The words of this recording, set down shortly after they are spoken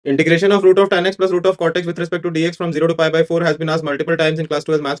Integration of root of tan x plus root of cotx with respect to dx from 0 to pi by 4 has been asked multiple times in class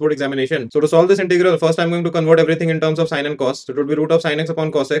 12 maths board examination. So to solve this integral, first I'm going to convert everything in terms of sin and cos. So it would be root of sin x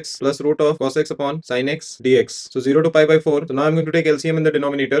upon cos x plus root of cos x upon sin x dx. So 0 to pi by 4. So now I'm going to take LCM in the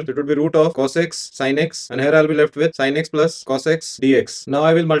denominator. So it would be root of cos x sin x, and here I'll be left with sin x plus cos x dx. Now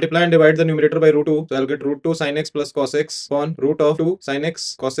I will multiply and divide the numerator by root 2. So I'll get root 2 sin x plus cos x upon root of 2 sin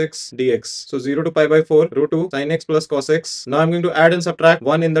x cos x dx. So 0 to pi by 4 root 2 sin x plus cos x. Now I'm going to add and subtract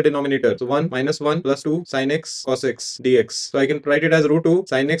 1 in the denominator. So 1 minus 1 plus 2 sin x cos x dx. So I can write it as root 2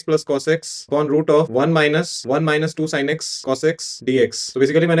 sin x plus cos x upon root of 1 minus 2 sin x cos x dx. So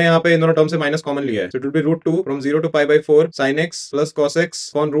basically मैंने यहाँ पे इन दोनों term से minus common लिया है. So it will be root 2 from 0 to pi by 4 sin x plus cos x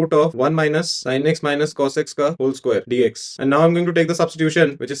upon root of 1 minus sin x minus cos x का whole square dx. And now I'm going to take the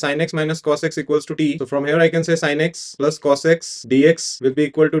substitution, which is sin x minus cos x equals to t. So from here I can say sin x plus cos x dx will be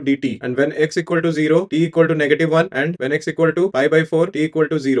equal to dt. And when x equal to 0, t equal to -1, and when x equal to pi by 4, t equal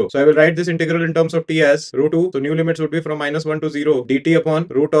to 0. So I will write this integral in terms of t as root 2. So new limits would be from -1 to 0 dt upon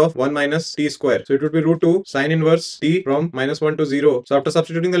root of 1 minus t square. So it would be root 2 sin inverse t from -1 to 0. So after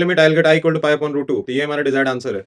substituting the limit, I'll get I equal to pi upon root 2. तो ये हमारा desired answer है.